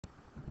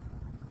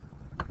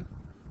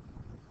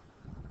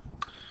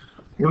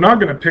We're now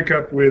going to pick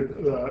up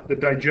with the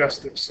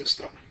digestive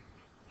system.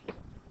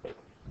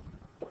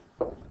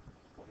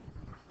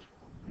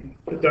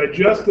 The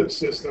digestive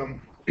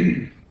system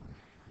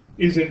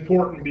is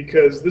important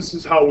because this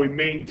is how we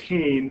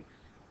maintain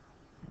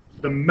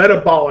the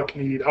metabolic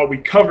need, how we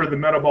cover the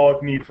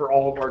metabolic need for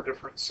all of our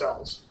different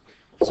cells.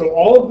 So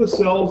all of the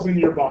cells in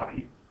your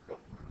body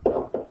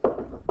are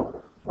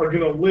going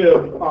to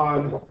live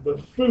on the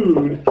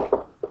food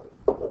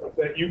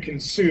that you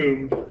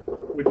consumed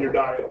with your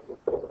diet.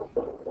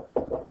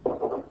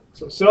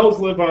 So cells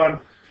live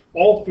on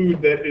all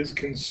food that is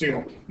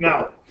consumed.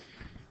 Now,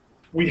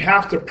 we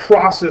have to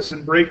process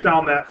and break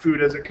down that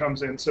food as it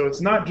comes in. So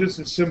it's not just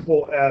as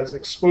simple as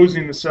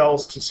exposing the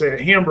cells to, say,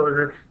 a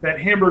hamburger. That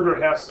hamburger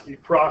has to be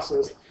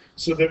processed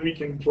so that we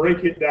can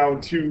break it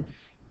down to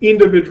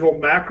individual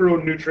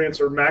macronutrients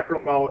or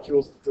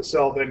macromolecules that the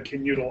cell then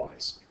can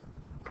utilize.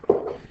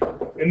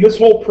 And this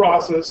whole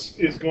process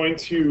is going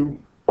to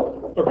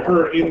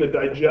occur in the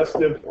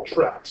digestive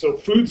tract. So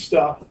food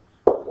stuff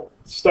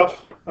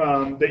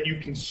that you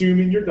consume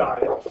in your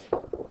diet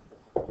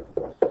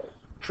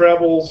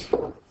travels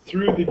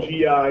through the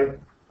GI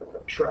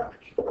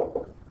tract.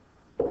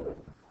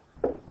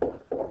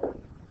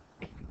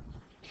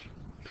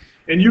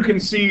 And you can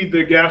see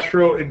the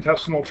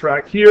gastrointestinal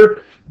tract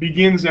here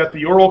begins at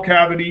the oral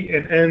cavity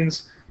and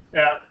ends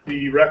at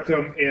the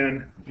rectum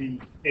and the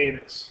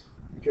anus.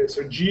 Okay,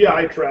 so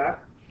GI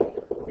tract,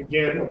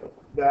 again,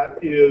 that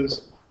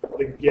is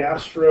the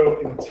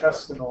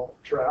gastrointestinal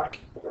tract.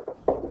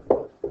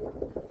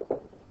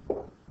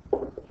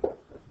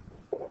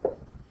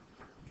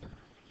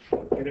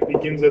 And it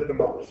begins at the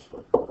mouth.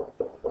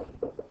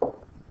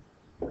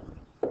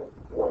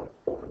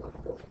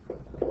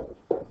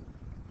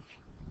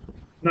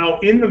 Now,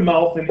 in the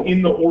mouth and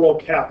in the oral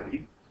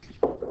cavity,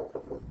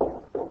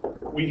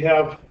 we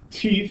have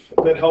teeth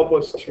that help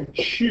us to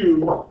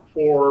chew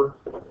or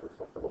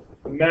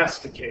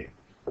masticate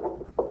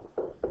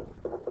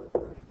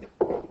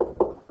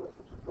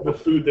the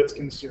food that's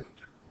consumed.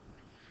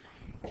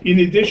 In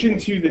addition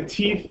to the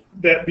teeth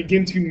that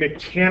begin to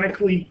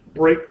mechanically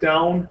break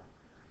down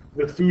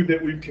the food that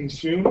we've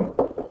consumed,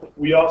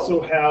 we also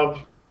have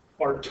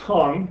our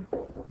tongue,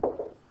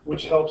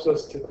 which helps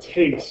us to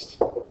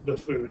taste the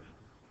food.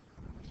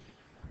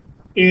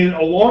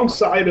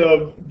 Alongside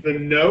of the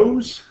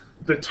nose,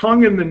 the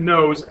tongue and the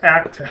nose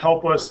act to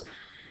help us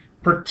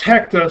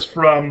protect us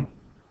from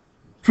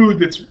food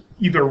that's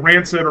either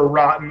rancid or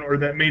rotten or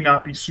that may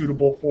not be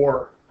suitable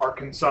for our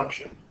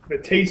consumption. If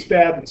it tastes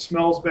bad and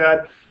smells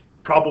bad,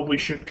 probably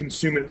shouldn't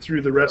consume it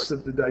through the rest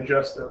of the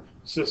digestive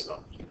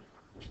system.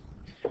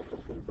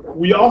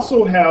 We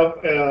also have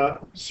a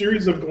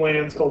series of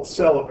glands called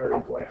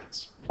salivary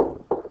glands.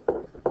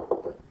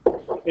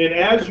 And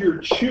as you're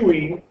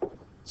chewing,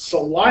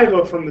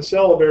 saliva from the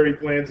salivary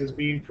glands is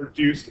being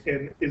produced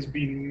and is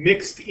being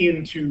mixed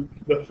into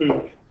the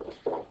food.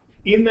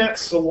 In that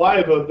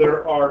saliva,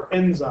 there are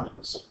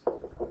enzymes.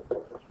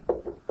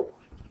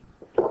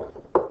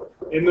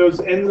 And those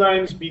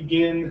enzymes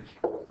begin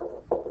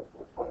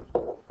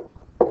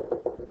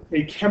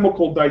a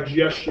chemical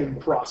digestion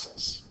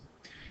process.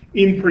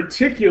 In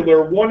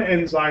particular, one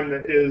enzyme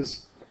that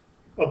is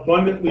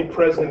abundantly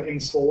present in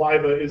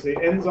saliva is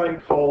an enzyme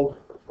called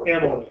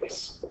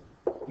amylase.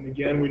 And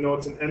again, we know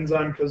it's an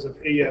enzyme because of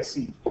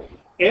ASE.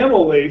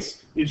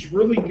 Amylase is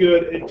really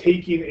good at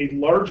taking a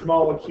large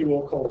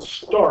molecule called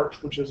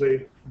starch, which is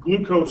a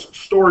glucose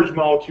storage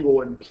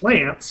molecule in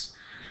plants,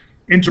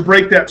 and to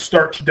break that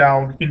starch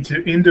down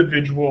into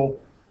individual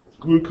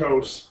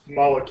glucose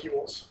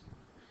molecules.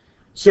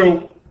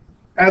 So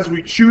as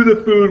we chew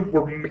the food,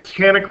 we're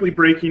mechanically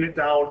breaking it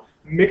down,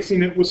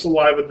 mixing it with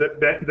saliva that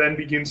then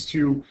begins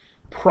to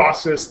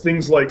process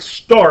things like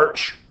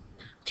starch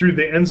through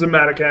the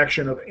enzymatic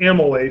action of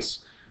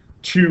amylase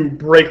to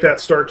break that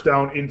starch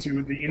down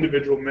into the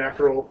individual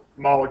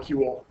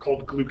macromolecule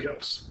called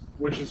glucose,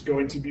 which is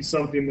going to be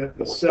something that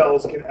the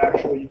cells can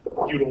actually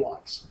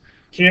utilize.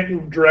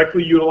 Can't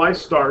directly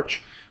utilize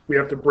starch. We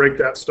have to break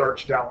that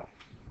starch down.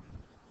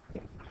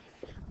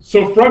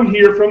 So from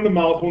here, from the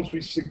mouth, once we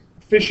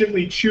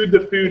sufficiently chewed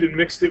the food and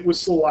mixed it with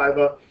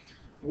saliva,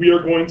 we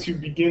are going to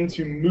begin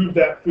to move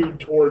that food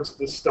towards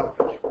the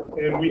stomach.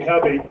 And we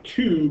have a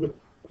tube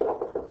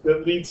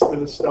that leads to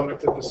the stomach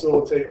to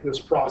facilitate this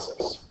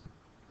process.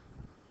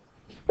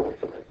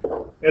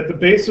 At the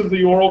base of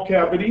the oral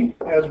cavity,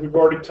 as we've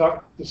already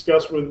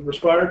discussed with the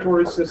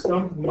respiratory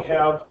system, we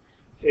have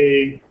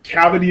a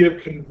cavity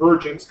of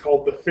convergence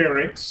called the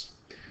pharynx.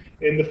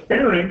 And the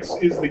pharynx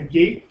is the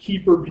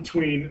gatekeeper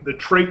between the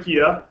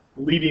trachea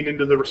leading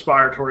into the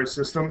respiratory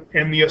system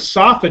and the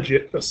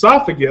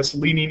esophagus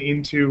leading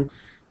into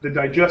the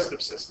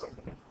digestive system.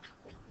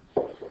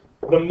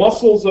 The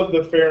muscles of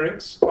the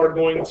pharynx are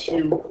going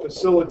to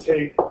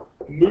facilitate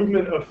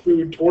movement of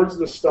food towards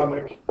the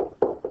stomach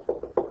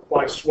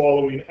by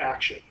swallowing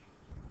action.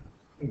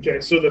 Okay,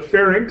 so the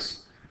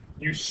pharynx,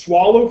 you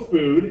swallow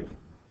food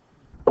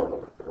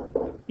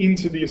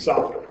into the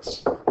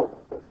esophagus.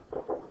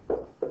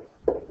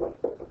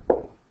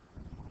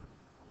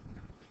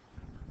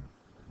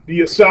 The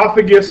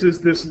esophagus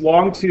is this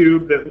long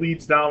tube that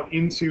leads down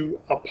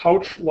into a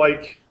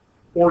pouch-like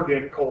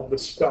organ called the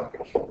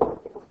stomach.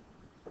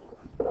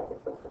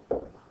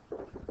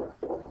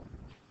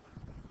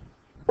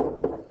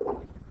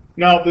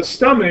 Now, the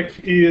stomach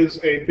is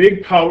a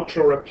big pouch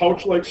or a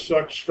pouch-like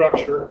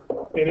structure,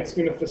 and it's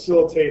going to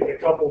facilitate a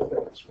couple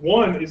things.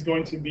 One is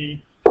going to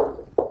be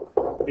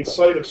a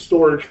site of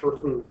storage for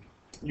food.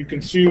 You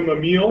consume a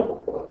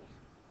meal,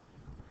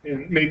 and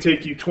it may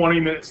take you 20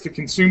 minutes to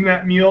consume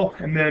that meal,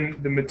 and then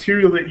the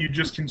material that you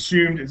just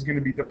consumed is going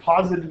to be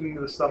deposited into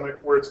the stomach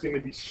where it's going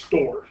to be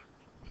stored.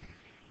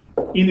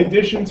 In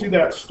addition to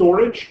that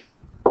storage,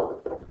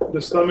 the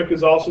stomach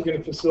is also going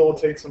to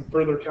facilitate some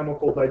further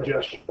chemical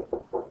digestion.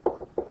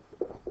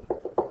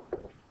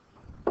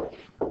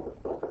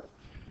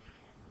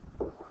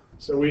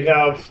 So we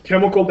have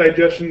chemical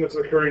digestion that's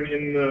occurring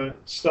in the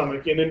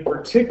stomach, and in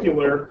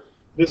particular,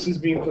 this is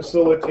being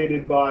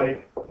facilitated by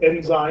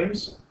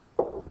enzymes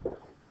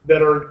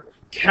that are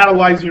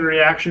catalyzing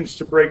reactions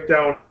to break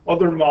down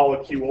other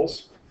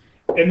molecules,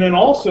 and then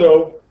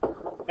also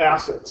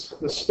acids.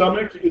 The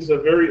stomach is a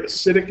very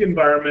acidic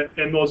environment,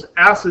 and those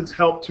acids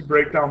help to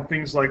break down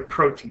things like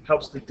protein,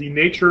 helps to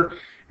denature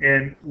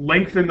and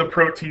lengthen the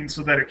protein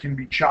so that it can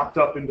be chopped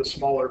up into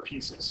smaller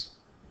pieces.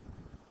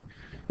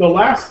 The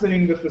last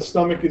thing that the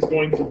stomach is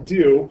going to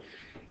do,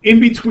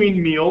 in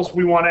between meals,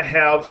 we want to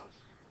have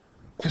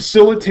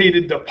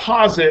facilitated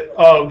deposit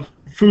of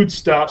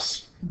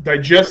foodstuffs,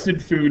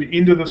 digested food,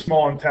 into the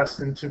small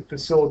intestine to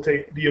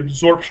facilitate the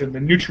absorption, the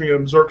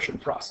nutrient absorption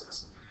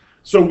process.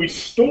 So we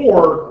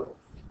store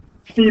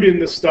food in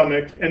the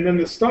stomach, and then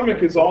the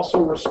stomach is also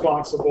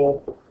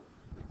responsible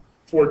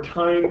for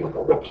timed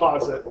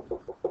deposit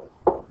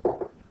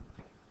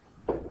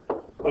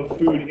of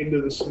food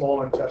into the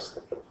small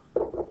intestine.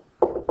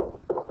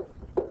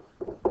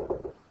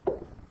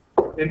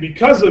 And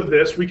because of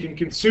this, we can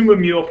consume a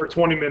meal for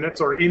 20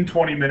 minutes or in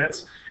 20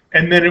 minutes,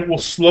 and then it will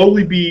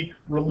slowly be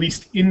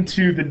released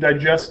into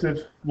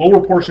the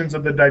lower portions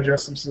of the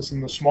digestive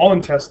system, the small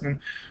intestine,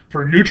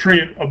 for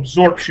nutrient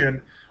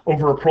absorption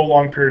over a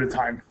prolonged period of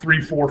time,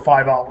 3, 4,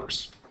 5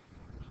 hours.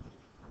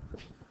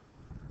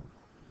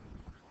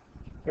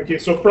 Okay,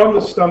 so from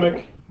the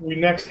stomach, we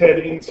next head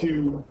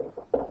into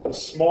the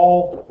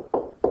small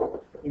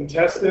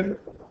intestine.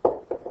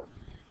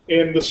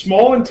 In the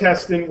small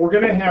intestine, we're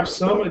going to have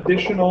some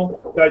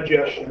additional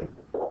digestion.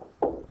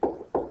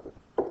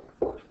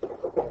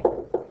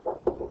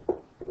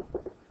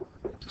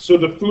 So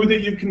the food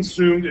that you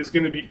consumed is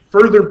going to be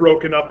further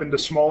broken up into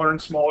smaller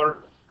and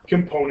smaller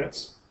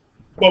components.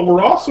 But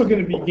we're also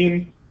going to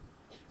begin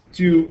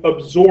to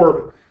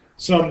absorb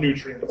some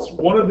nutrients.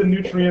 One of the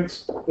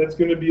nutrients that's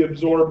going to be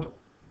absorbed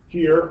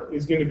here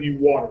is going to be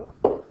water.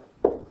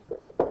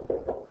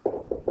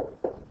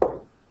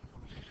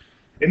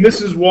 And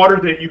this is water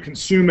that you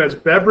consume as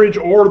beverage,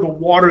 or the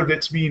water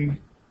that's being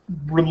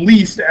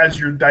released as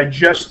you're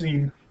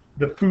digesting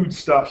the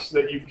foodstuffs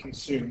that you've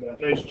consumed,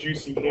 that nice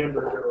juicy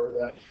hamburger or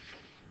that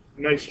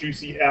nice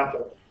juicy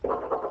apple.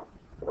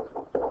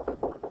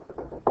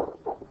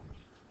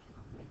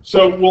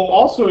 So we'll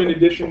also, in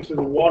addition to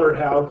the water,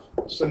 have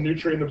some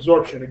nutrient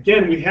absorption.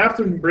 Again, we have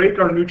to break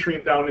our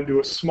nutrient down into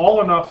a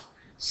small enough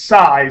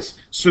size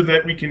so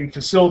that we can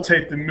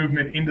facilitate the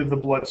movement into the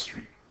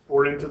bloodstream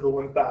or into the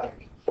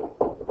lymphatic.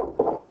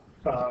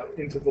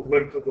 Into the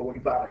lymph of the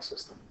lymphatic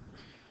system.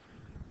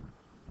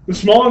 The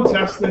small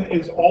intestine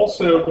is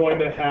also going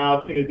to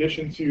have, in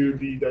addition to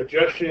the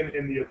digestion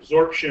and the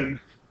absorption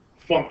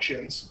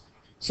functions,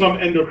 some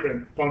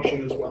endocrine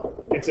function as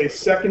well. It's a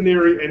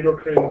secondary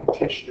endocrine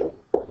tissue.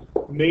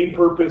 Main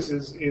purpose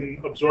is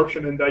in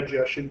absorption and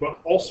digestion, but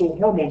also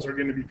hormones are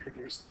going to be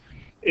produced.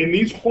 And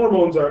these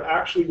hormones are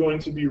actually going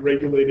to be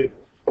regulated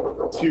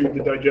to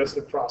the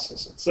digestive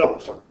process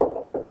itself.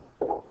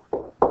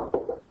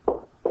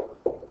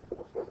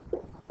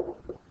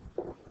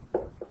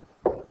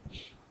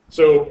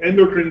 So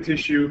endocrine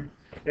tissue,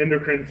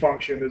 endocrine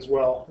function as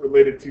well,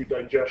 related to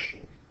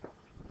digestion.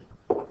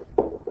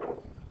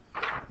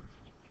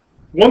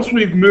 Once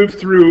we've moved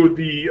through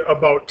the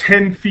about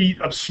 10 feet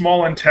of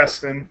small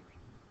intestine,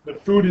 the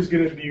food is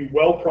going to be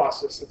well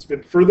processed. It's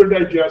been further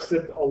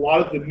digested. A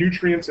lot of the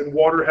nutrients and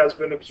water has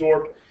been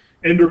absorbed.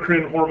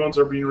 Endocrine hormones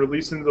are being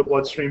released into the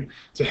bloodstream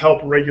to help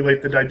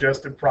regulate the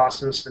digestive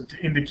process and to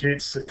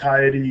indicate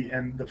satiety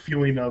and the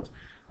feeling of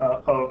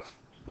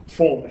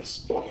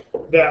fullness.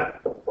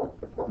 That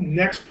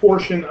next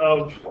portion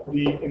of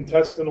the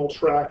intestinal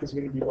tract is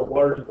going to be the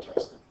large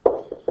intestine.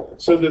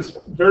 So this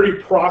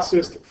very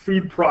processed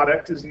food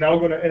product is now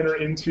going to enter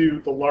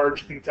into the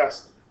large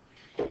intestine.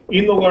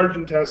 In the large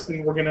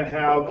intestine, we're going to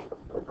have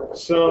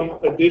some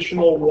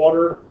additional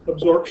water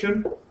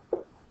absorption.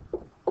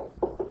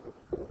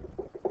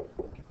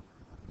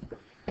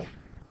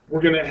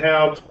 We're going to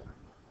have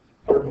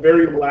our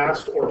very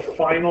last or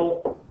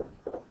final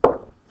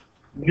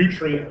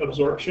nutrient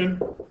absorption.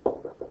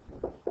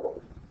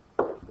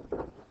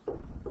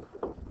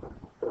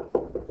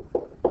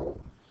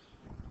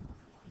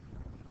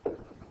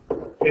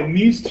 And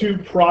these two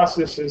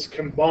processes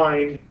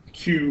combine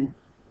to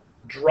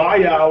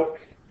dry out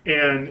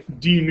and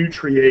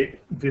denutriate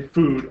the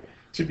food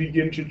to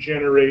begin to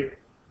generate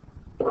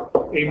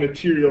a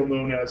material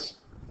known as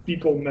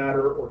fecal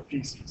matter or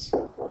feces.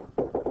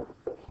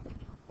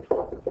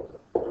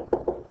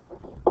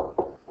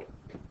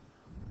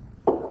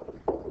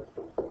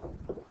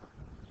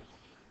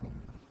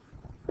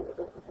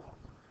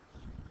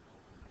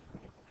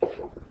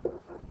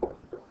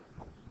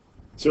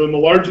 So in the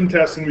large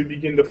intestine, we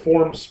begin to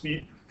form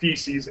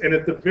feces, and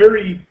at the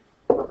very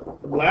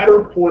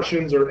latter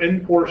portions or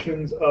end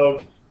portions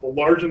of the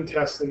large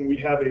intestine, we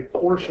have a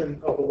portion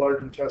of the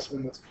large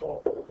intestine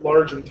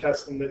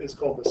that is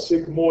called the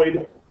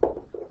sigmoid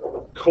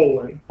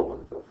colon,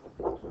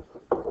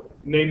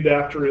 named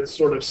after its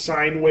sort of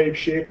sine wave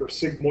shape or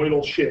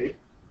sigmoidal shape,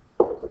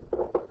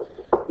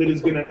 that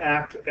is going to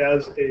act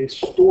as a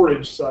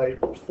storage site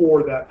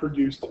for that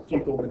produced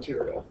fecal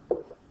material.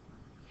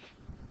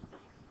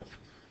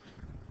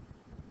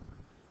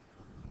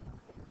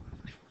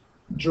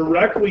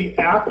 Directly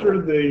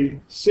after the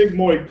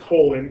sigmoid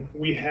colon,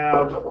 we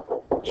have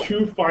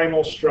two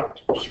final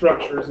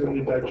structures in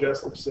the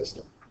digestive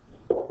system,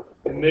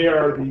 and they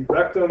are the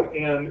rectum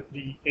and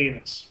the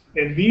anus.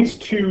 And these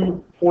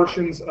two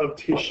portions of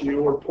tissue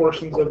or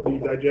portions of the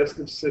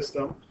digestive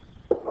system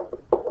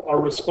are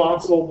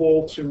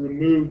responsible to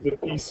remove the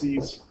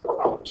feces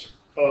out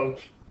of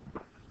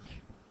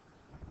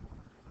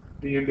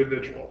the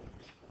individual.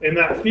 And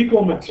that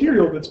fecal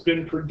material that's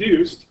been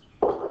produced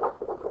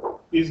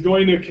is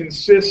going to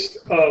consist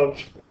of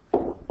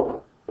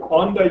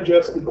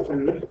undigested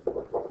food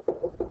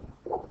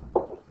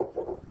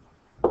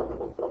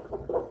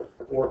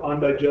or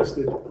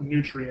undigested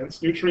nutrients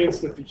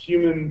that the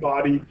human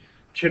body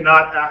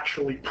cannot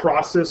actually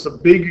process. A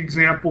big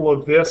example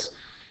of this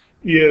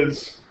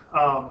is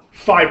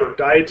fiber,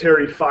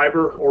 dietary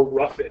fiber or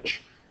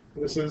roughage.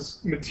 This is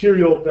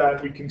material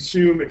that we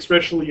consume,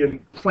 especially in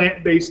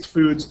plant-based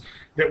foods,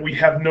 that we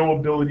have no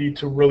ability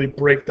to really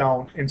break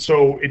down. And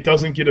so it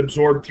doesn't get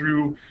absorbed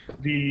through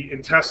the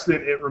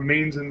intestine, it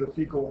remains in the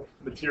fecal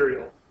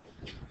material.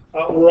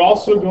 We're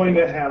also going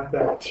to have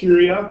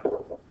bacteria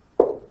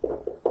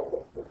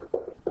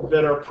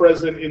that are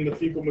present in the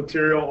fecal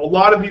material. A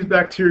lot of these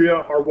bacteria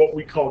are what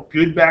we call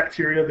good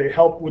bacteria. They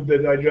help with the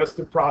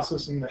digestive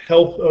process and the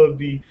health of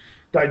the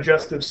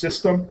digestive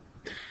system.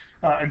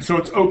 And so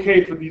it's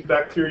okay for these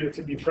bacteria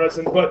to be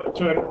present, but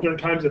during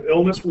times of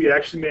illness, we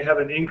actually may have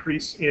an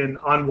increase in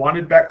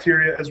unwanted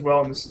bacteria as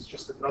well, and this is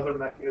just another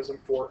mechanism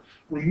for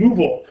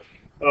removal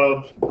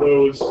of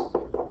those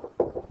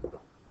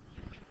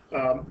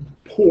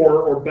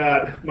poor or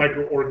bad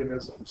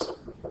microorganisms.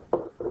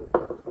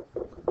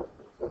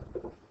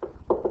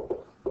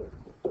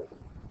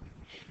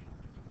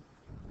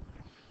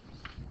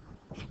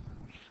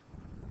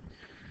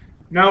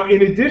 Now,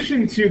 in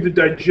addition to the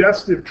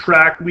digestive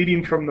tract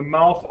leading from the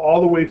mouth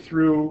all the way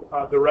through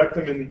the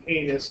rectum and the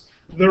anus,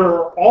 there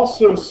are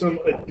also some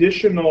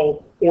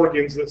additional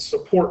organs that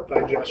support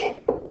digestion.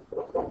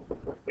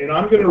 And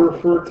I'm going to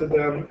refer to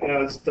them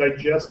as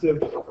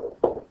digestive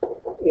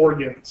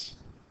organs.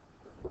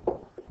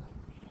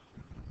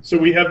 So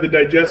we have the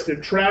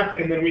digestive tract,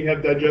 and then we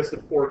have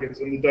digestive organs.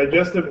 And the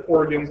digestive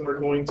organs are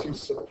going to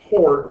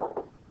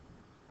support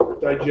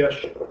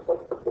digestion.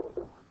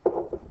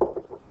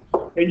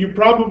 And you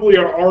probably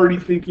are already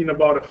thinking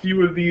about a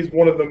few of these.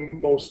 One of the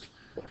most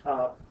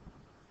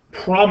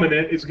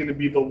prominent is going to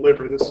be the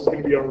liver. This is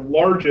going to be our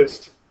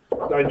largest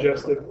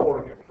digestive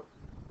organ.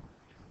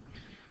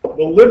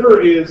 The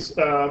liver is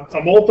a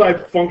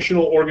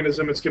multifunctional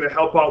organism. It's going to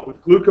help out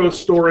with glucose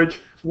storage.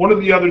 One of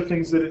the other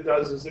things that it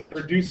does is it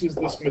produces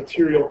this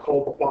material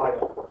called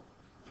bile.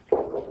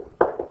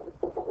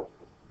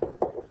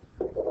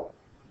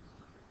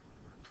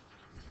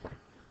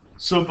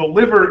 So the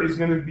liver is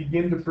going to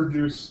begin to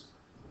produce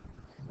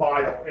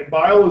bile, and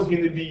bile is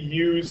going to be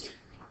used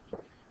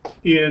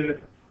in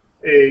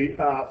a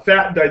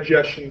fat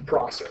digestion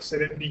process,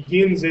 and it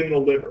begins in the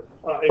liver.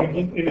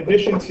 In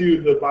addition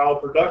to the bile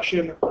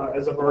production,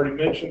 as I've already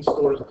mentioned,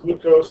 stores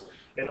glucose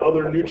and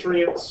other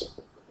nutrients.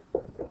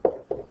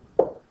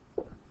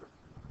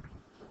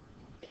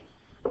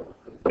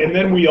 And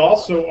then we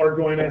also are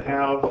going to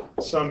have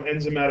some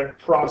enzymatic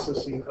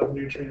processing of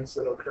nutrients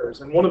that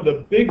occurs. And one of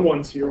the big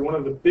ones here, one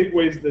of the big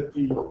ways that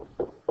the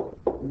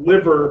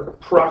liver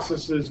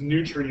processes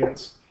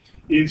nutrients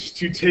is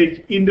to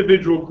take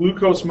individual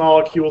glucose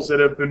molecules that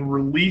have been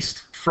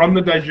released from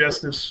the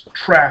digestive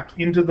tract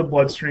into the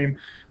bloodstream,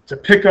 to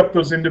pick up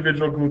those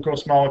individual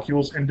glucose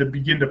molecules and to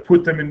begin to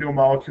put them into a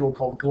molecule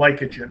called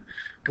glycogen.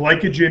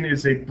 Glycogen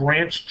is a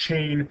branched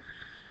chain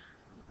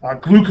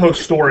glucose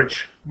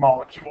storage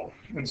molecule.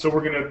 And so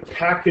we're going to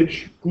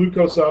package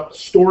glucose up,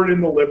 store it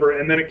in the liver,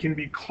 and then it can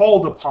be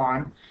called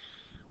upon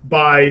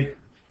by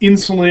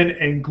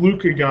insulin and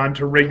glucagon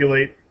to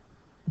regulate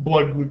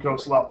blood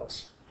glucose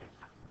levels.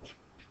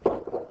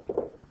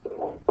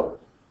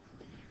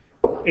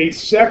 A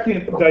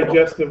second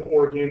digestive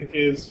organ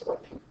is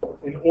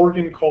an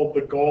organ called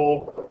the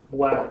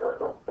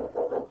gallbladder.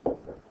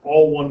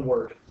 All one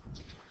word.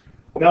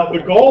 Now, the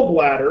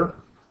gallbladder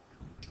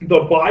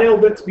the bile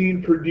that's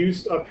being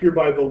produced up here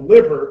by the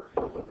liver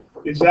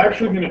is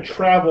actually going to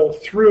travel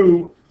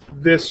through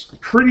this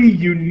pretty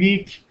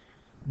unique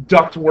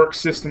ductwork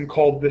system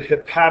called the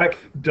hepatic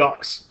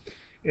ducts.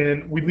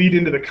 And we lead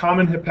into the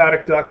common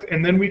hepatic duct,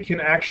 and then we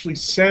can actually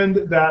send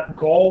that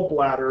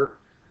gallbladder,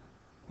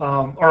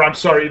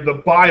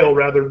 the bile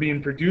rather,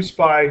 being produced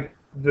by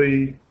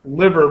the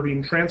liver,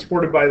 being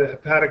transported by the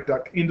hepatic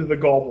duct into the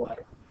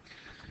gallbladder.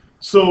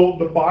 So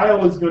the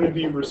bile is going to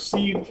be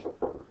received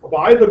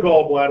by the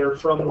gallbladder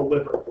from the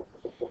liver.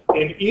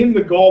 And in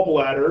the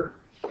gallbladder,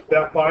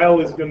 that bile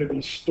is going to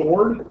be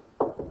stored.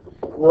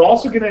 We're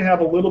also going to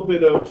have a little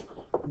bit of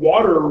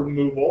water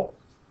removal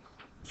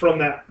from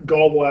that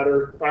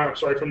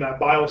from that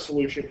bile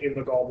solution in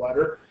the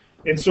gallbladder.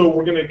 And so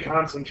we're going to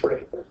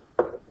concentrate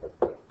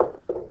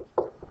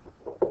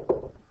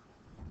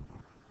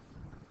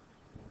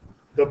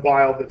the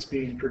bile that's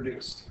being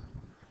produced.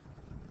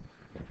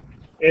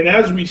 And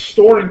as we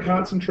store and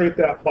concentrate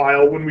that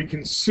bile, when we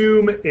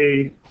consume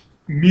a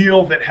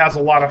meal that has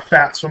a lot of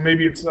fat, so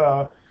maybe it's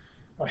a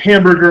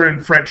hamburger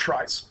and French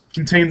fries,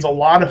 contains a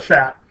lot of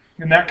fat,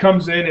 and that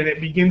comes in and it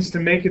begins to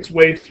make its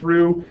way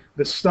through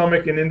the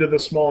stomach and into the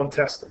small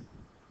intestine.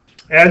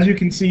 As you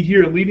can see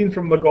here, leading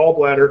from the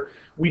gallbladder,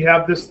 we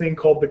have this thing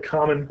called the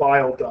common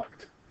bile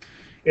duct.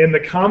 And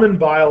the common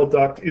bile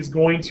duct is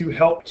going to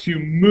help to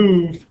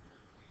move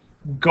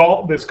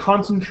this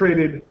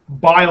concentrated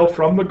bile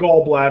from the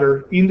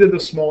gallbladder into the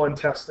small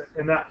intestine.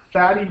 And that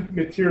fatty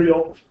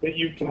material that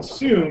you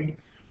consumed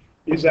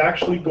is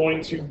actually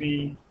going to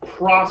be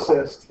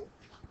processed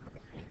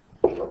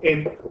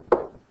and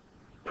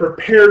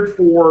prepared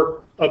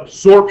for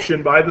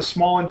absorption by the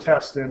small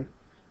intestine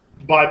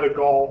by the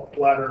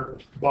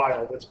gallbladder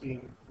bile that's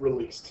being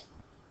released.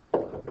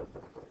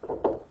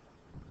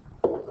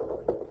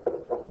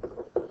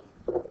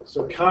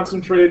 So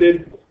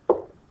concentrated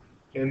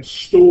and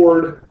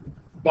stored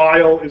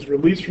bile is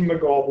released from the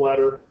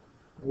gallbladder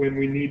when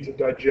we need to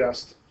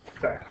digest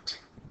fat.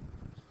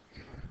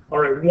 All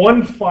right,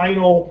 one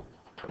final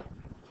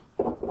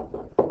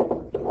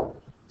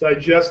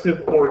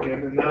digestive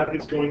organ, and that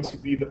is going to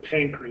be the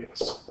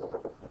pancreas.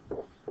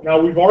 Now,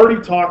 we've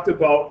already talked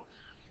about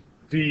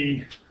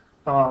the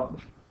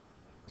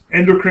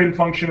endocrine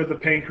function of the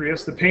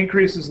pancreas. The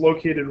pancreas is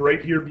located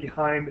right here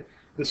behind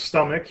the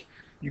stomach.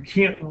 You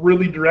can't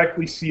really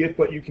directly see it,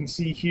 but you can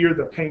see here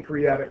the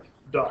pancreatic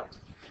duct.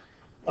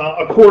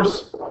 Of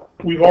course,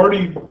 we've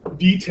already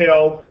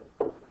detailed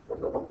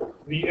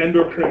the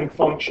endocrine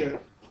function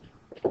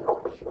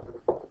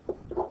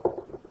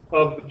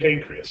of the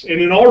pancreas.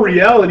 And in all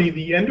reality,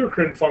 the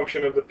endocrine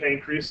function of the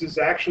pancreas is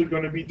actually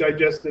going to be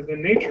digestive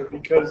in nature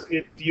because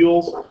it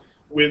deals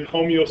with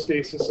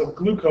homeostasis of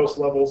glucose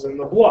levels in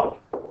the blood.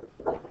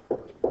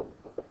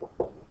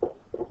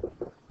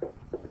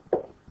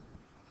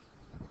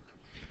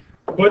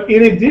 But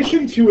in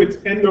addition to its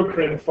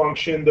endocrine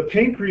function, the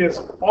pancreas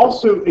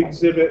also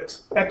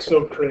exhibits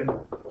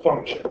exocrine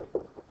function.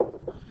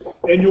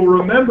 And you'll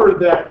remember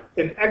that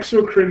an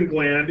exocrine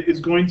gland is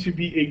going to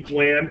be a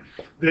gland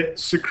that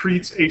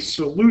secretes a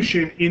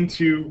solution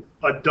into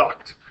a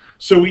duct.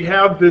 So we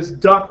have this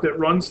duct that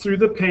runs through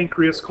the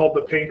pancreas called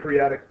the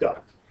pancreatic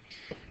duct.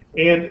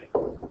 And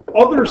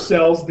other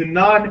cells, the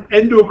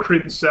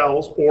non-endocrine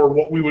cells, or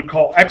what we would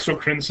call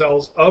exocrine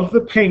cells of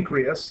the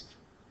pancreas,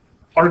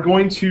 are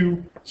going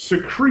to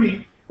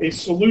secrete a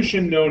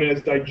solution known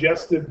as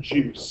digestive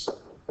juice.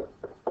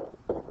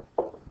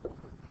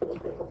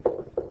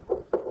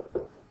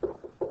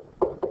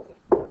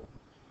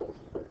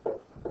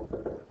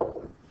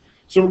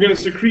 So we're going to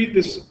secrete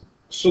this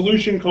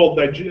solution called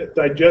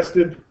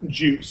digestive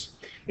juice.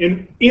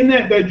 And in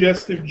that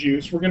digestive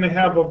juice, we're going to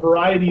have a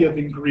variety of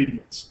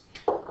ingredients.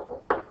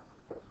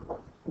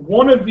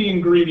 One of the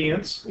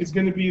ingredients is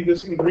going to be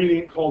this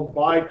ingredient called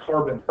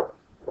bicarbonate.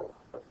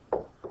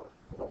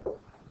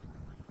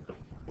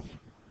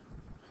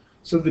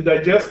 So the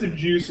digestive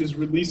juice is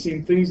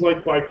releasing things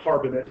like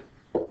bicarbonate,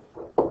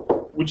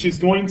 which is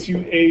going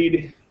to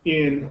aid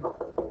in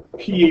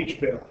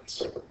pH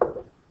balance.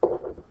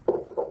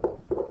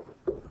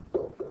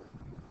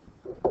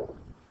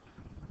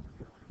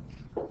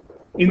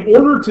 In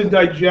order to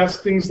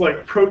digest things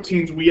like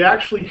proteins, we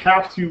actually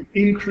have to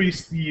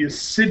increase the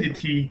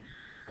acidity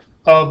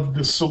of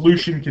the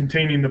solution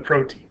containing the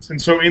proteins.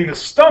 And so in the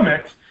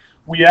stomach,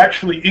 we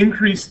actually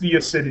increase the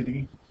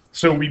acidity,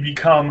 so we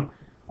become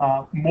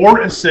more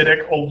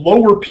acidic, a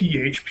lower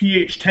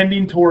pH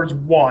tending towards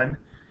 1.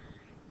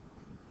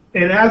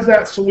 And as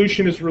that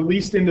solution is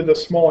released into the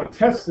small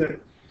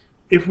intestine,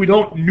 if we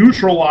don't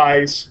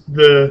neutralize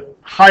the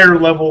higher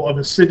level of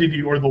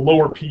acidity or the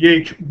lower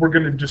pH, we're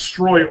going to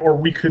destroy, or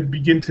we could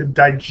begin to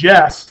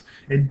digest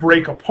and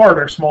break apart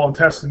our small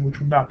intestine, which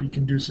would not be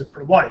conducive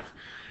for life.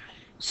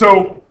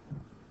 So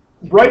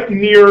right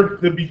near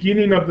the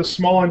beginning of the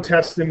small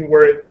intestine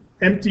where it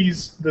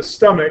empties the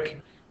stomach,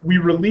 we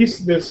release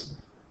this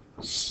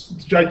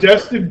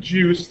digestive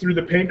juice through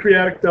the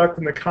pancreatic duct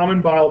and the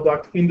common bile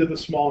duct into the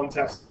small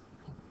intestine.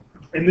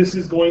 And this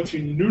is going to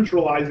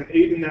neutralize and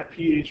aid in that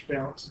pH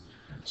balance.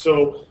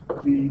 So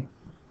the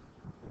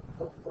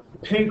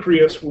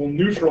pancreas will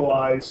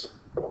neutralize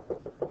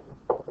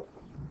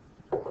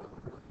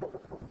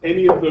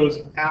any of those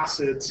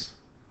acids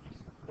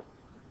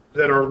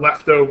that are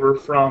left over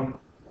from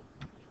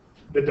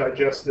the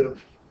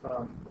digestive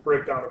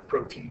breakdown of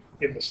protein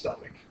in the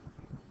stomach.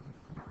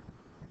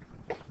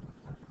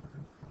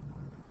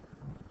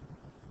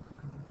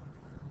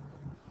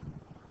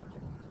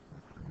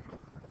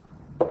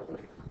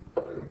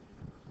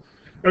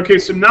 Okay,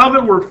 so now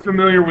that we're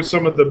familiar with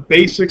some of the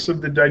basics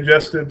of the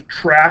digestive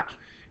tract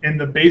and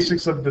the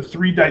basics of the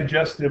 3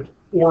 digestive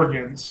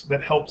organs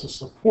that help to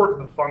support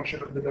the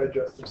function of the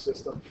digestive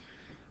system,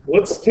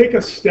 let's take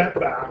a step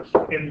back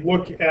and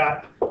look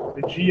at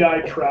the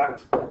GI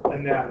tract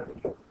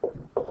anatomy.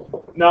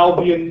 Now,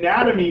 the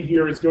anatomy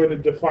here is going to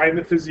define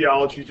the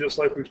physiology, just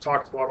like we've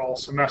talked about all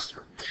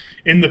semester.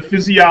 In the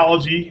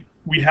physiology,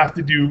 we have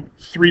to do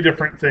 3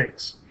 different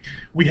things.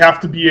 We have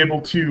to be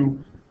able to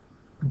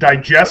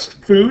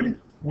digest food,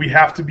 we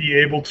have to be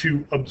able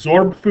to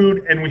absorb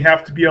food, and we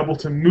have to be able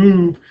to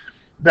move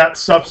that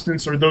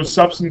substance or those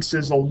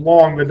substances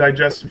along the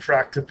digestive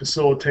tract to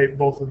facilitate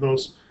both of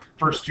those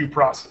first 2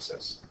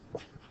 processes.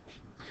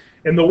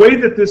 And the way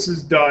that this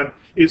is done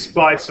is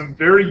by some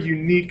very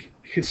unique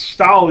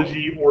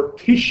histology or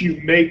tissue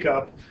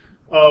makeup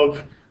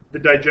of the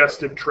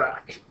digestive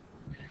tract.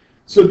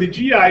 So the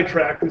GI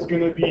tract is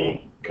going to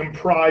be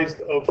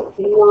comprised of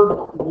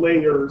 4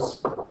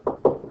 layers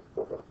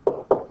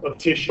of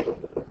tissue.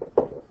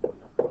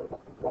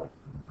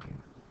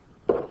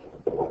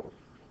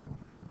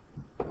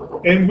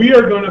 And we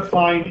are going to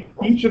find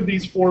each of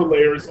these 4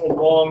 layers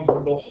along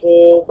the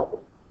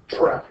whole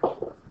tract.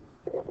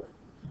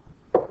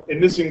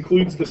 And this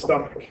includes the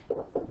stomach.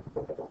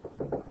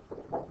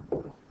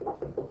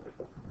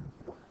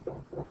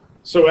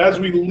 So as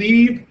we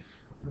leave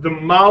the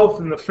mouth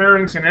and the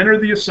pharynx and enter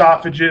the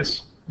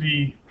esophagus,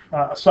 the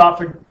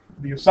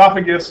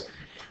esophagus,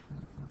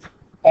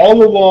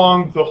 all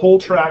along the whole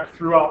tract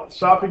throughout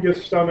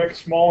esophagus, stomach,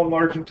 small and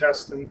large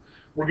intestine,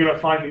 we're going to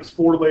find these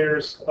 4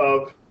 layers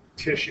of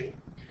tissue.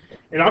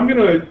 And I'm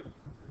going to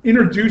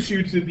introduce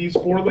you to these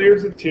 4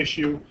 layers of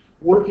tissue,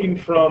 working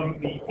from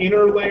the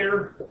inner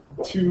layer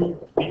to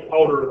the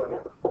outer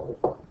layer.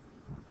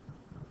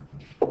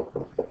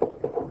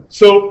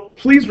 So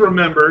please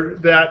remember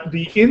that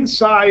the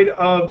inside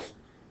of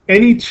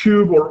any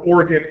tube or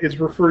organ is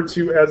referred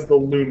to as the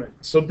lumen.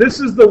 So this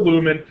is the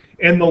lumen,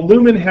 and the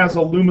lumen has a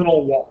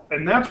luminal wall,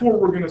 and that's where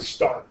we're going to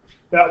start.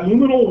 That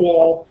luminal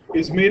wall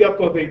is made up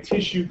of a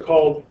tissue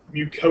called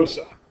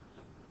mucosa.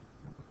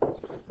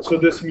 So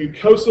this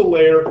mucosa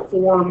layer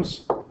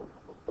forms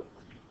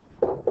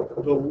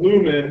the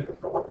lumen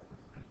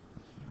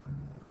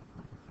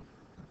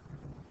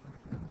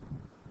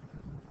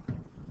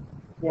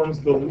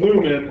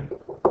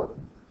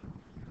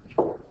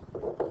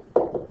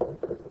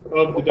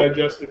of the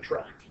digestive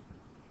tract.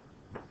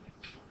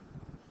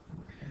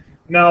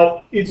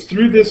 Now, it's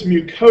through this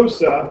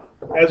mucosa,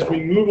 as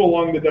we move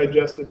along the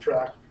digestive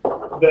tract,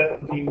 that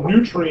the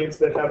nutrients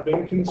that have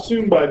been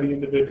consumed by the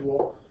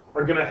individual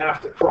are going to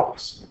have to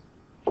cross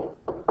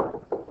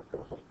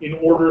in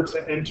order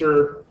to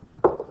enter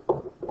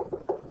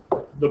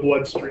the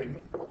bloodstream.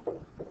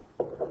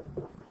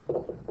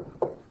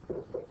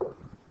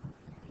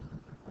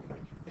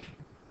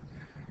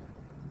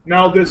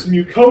 Now, this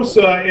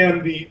mucosa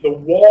and the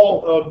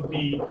wall of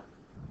the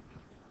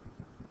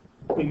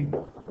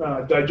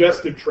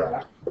digestive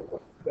tract,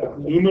 that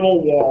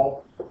luminal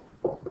wall,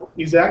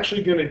 is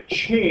actually going to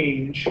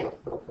change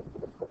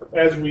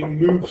as we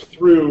move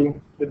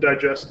through the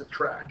digestive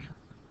tract.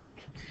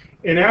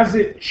 And as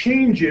it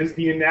changes,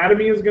 the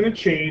anatomy is going to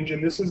change,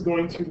 and this is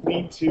going to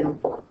lead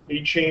to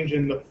a change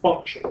in the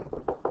function.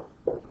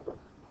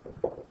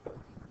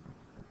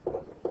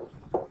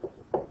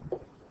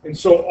 And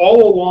so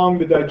all along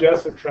the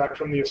digestive tract,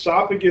 from the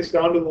esophagus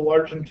down to the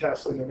large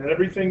intestine and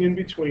everything in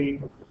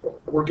between,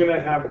 we're going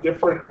to have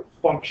different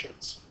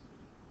functions.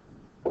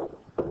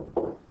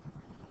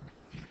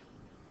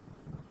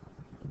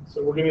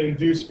 So we're going to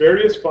induce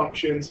various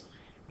functions.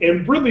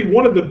 And really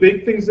one of the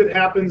big things that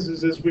happens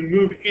is as we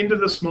move into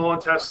the small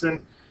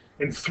intestine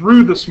and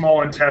through the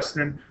small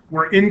intestine,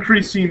 we're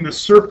increasing the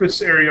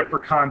surface area for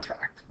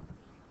contact.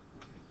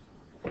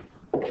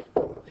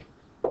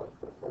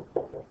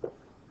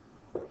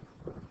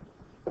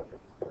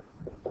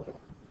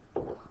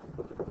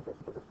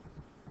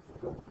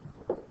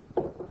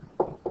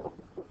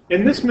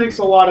 And this makes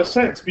a lot of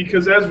sense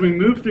because as we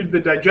move through the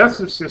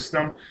digestive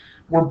system,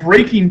 we're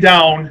breaking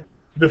down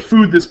the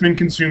food that's been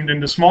consumed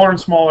into smaller and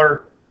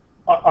smaller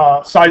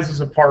sizes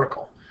of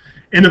particle.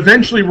 And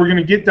eventually we're going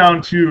to get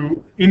down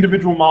to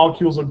individual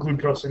molecules of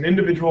glucose and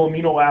individual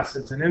amino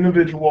acids and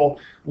individual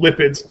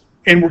lipids,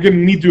 and we're going to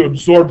need to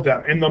absorb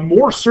them. And the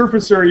more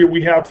surface area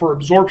we have for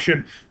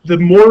absorption, the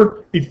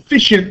more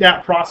efficient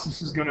that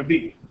process is going to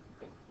be.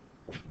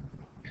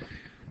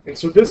 And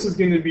so this is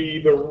going to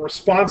be the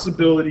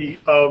responsibility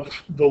of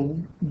the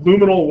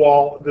luminal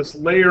wall, this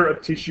layer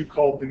of tissue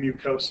called the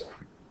mucosa.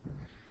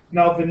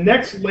 Now the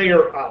next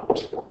layer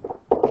out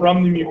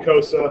from the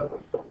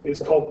mucosa is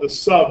called the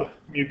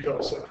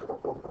submucosa.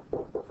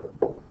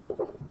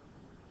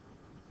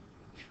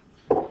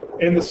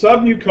 And the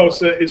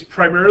submucosa is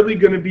primarily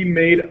going to be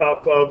made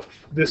up of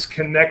this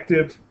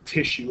connective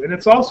tissue. And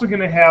it's also going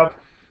to have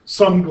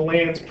some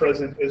glands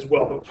present as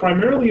well, but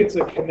primarily it's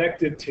a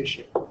connective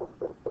tissue.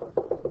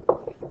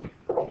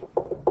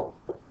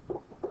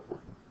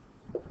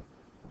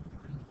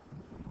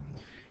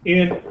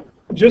 And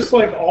just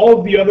like all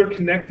of the other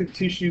connective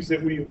tissues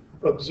that we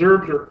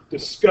observed or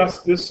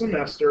discussed this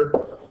semester,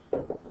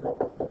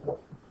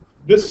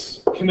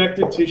 this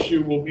connective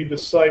tissue will be the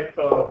site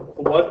of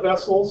blood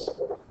vessels,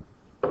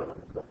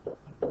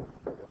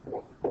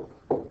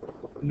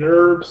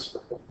 nerves,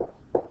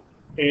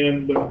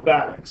 and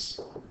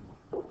lymphatics.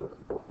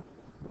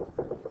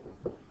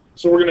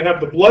 So we're going to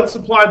have the blood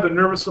supply, the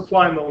nervous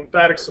supply, and the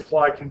lymphatic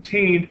supply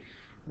contained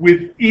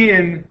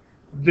within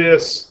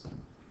this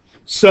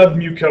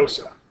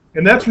submucosa.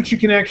 And that's what you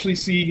can actually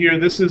see here.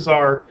 This is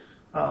our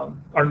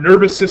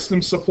nervous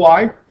system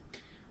supply.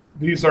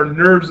 These are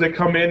nerves that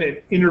come in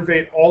and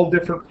innervate all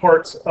different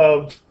parts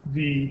of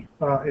the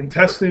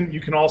intestine.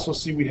 You can also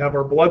see we have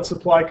our blood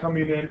supply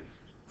coming in,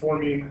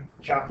 forming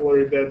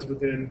capillary beds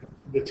within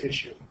the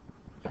tissue.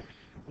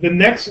 The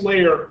next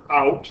layer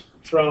out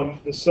from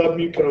the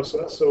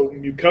submucosa, so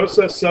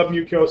mucosa,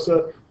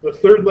 submucosa, the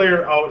third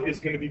layer out is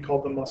going to be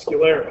called the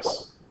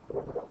muscularis.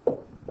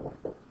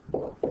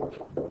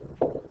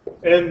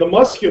 And the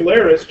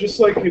muscularis,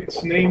 just like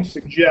its name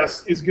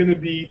suggests, is going to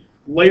be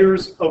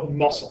layers of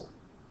muscle.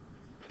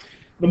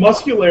 The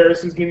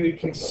muscularis is going to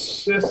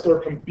consist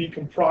or be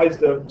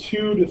comprised of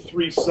 2 to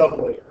 3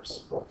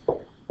 sublayers.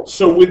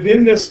 So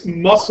within this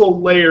muscle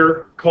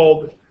layer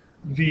called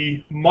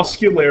the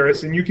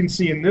muscularis, and you can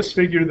see in this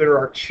figure there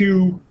are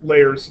 2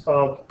 layers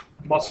of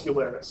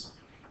muscularis.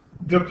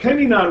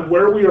 Depending on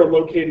where we are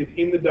located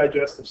in the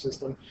digestive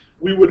system,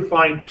 we would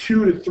find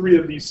 2 to 3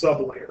 of these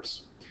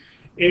sublayers.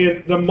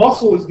 And the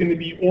muscle is going to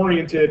be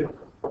oriented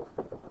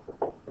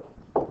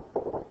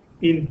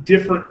in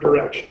different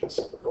directions.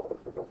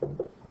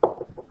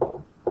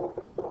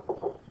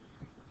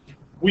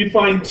 We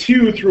find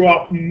 2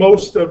 throughout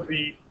most of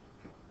the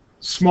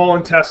small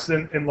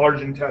intestine and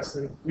large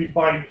intestine. We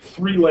find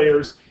 3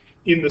 layers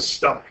in the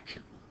stomach.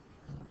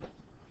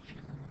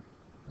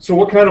 So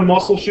what kind of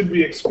muscle should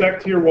we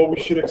expect here? Well, we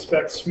should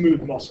expect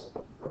smooth muscle.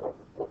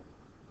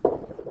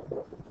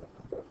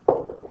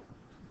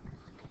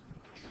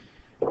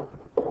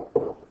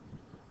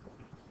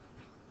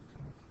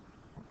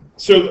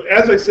 So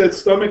as I said,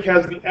 stomach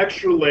has the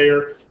extra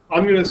layer.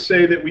 I'm going to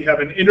say that we have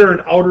an inner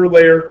and outer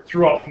layer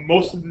throughout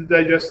most of the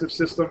digestive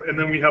system, and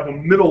then we have a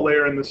middle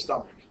layer in the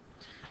stomach.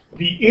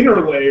 The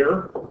inner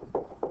layer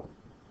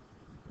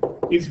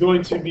is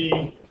going to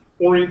be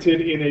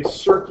oriented in a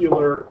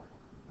circular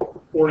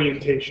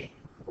orientation.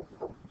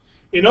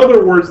 In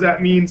other words,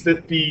 that means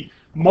that the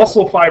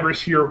muscle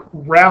fibers here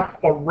wrap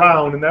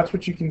around, and that's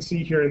what you can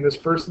see here in this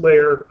first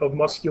layer of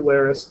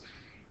muscularis,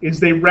 is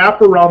they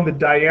wrap around the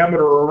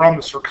diameter, or around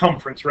the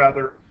circumference,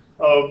 rather,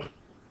 of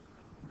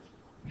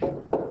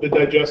the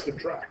digestive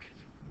tract.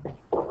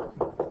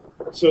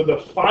 So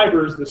the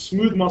fibers, the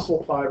smooth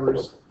muscle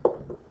fibers,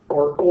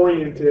 are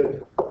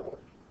oriented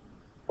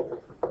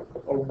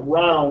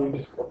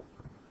around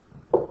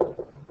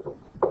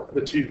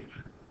the tube.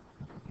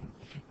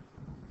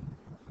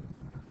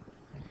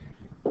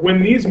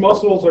 When these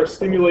muscles are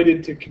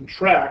stimulated to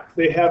contract,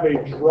 they have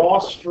a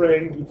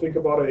drawstring. You think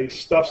about a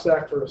stuff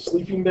sack for a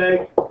sleeping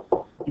bag.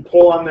 You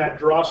pull on that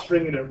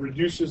drawstring and it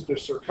reduces the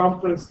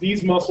circumference.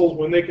 These muscles,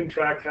 when they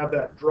contract, have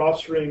that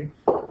drawstring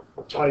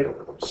type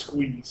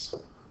squeeze.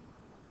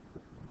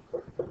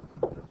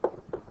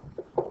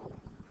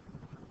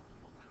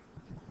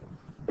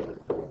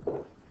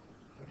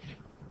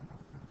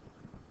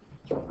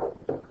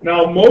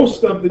 Now,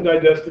 most of the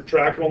digestive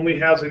tract only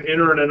has an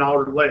inner and an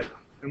outer layer.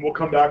 And we'll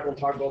come back and we'll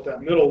talk about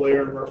that middle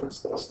layer in reference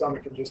to the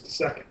stomach in just a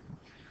second.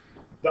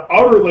 The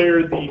outer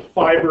layer, the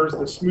fibers,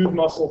 the smooth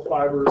muscle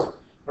fibers,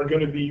 are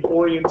going to be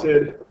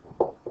oriented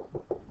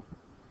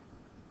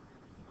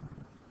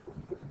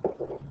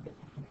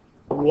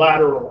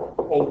lateral,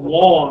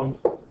 along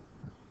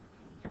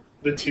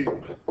the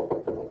tube.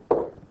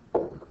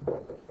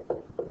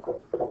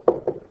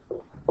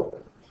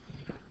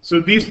 So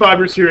these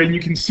fibers here, and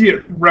you can see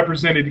it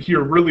represented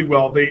here really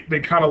well, they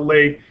kind of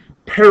lay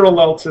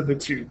parallel to the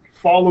tube,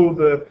 follow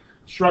the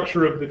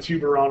structure of the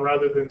tube around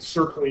rather than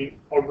circling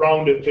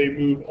around it, they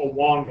move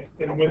along it.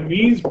 And when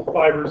these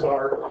fibers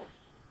are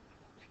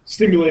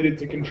stimulated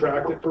to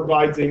contract, it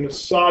provides a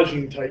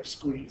massaging type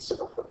squeeze.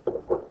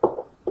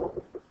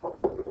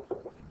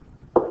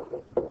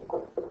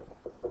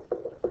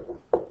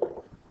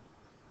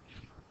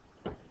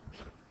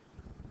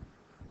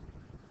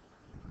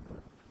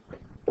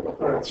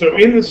 All right, so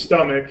in the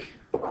stomach,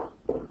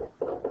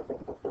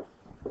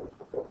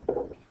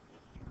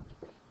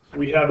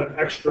 we have an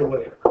extra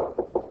layer.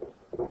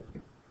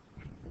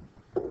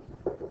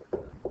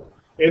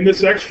 And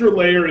this extra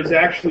layer is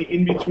actually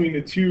in between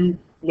the 2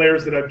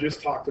 layers that I've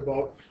just talked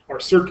about, our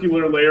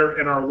circular layer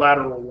and our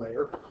lateral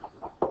layer.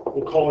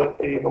 we'll call it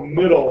a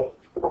middle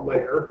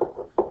layer.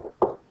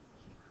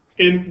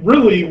 And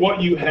really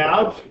what you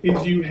have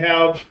is you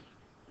have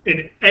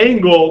an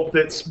angle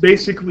that's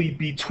basically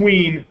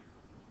between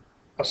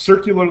a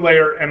circular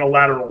layer and a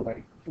lateral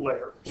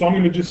layer. So I'm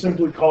going to just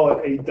simply call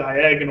it a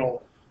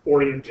diagonal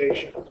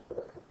orientation.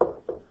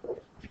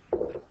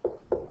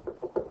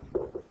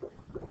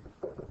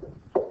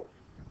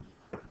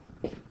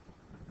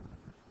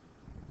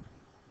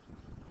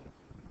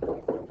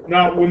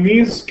 Now, when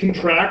these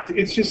contract,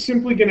 it's just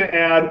simply going to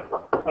add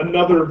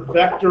another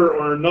vector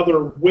or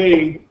another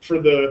way for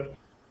the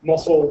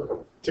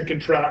muscle to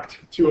contract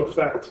to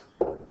affect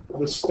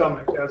the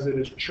stomach as it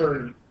is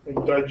churning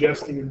and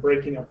digesting and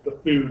breaking up the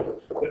food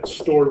that's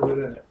stored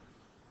within it.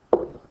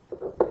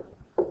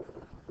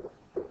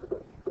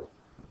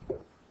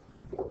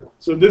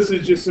 So this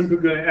is just simply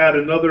going to add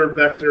another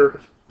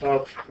vector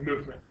of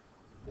movement.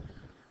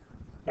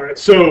 All right,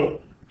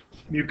 so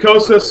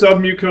mucosa,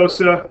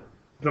 submucosa,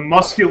 the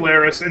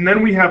muscularis, and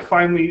then we have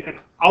finally an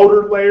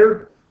outer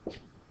layer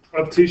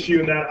of tissue,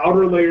 and that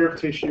outer layer of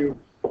tissue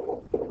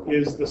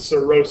is the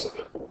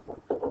serosa.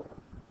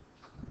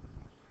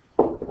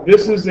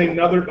 This is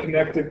another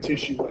connective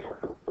tissue layer.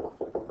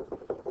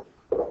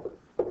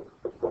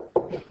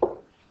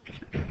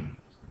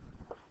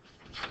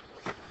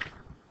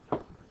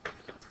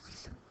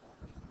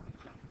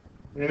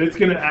 And it's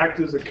going to act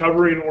as a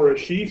covering or a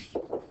sheath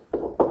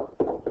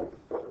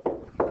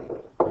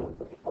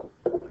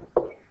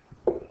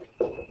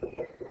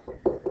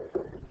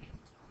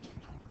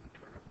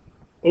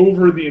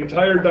over the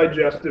entire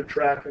digestive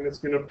tract, and it's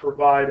going to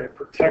provide a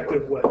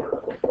protective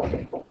layer.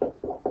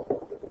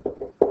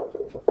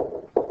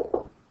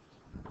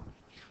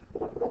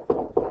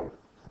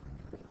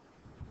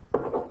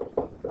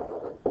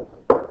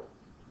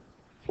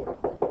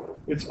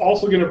 It's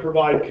also going to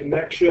provide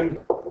connection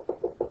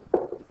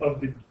of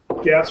the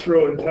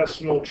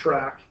gastrointestinal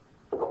tract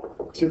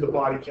to the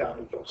body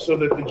cavity, so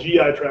that the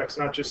GI tract's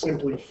not just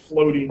simply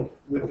floating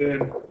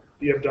within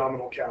the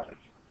abdominal cavity,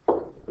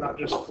 not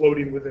just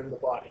floating within the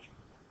body.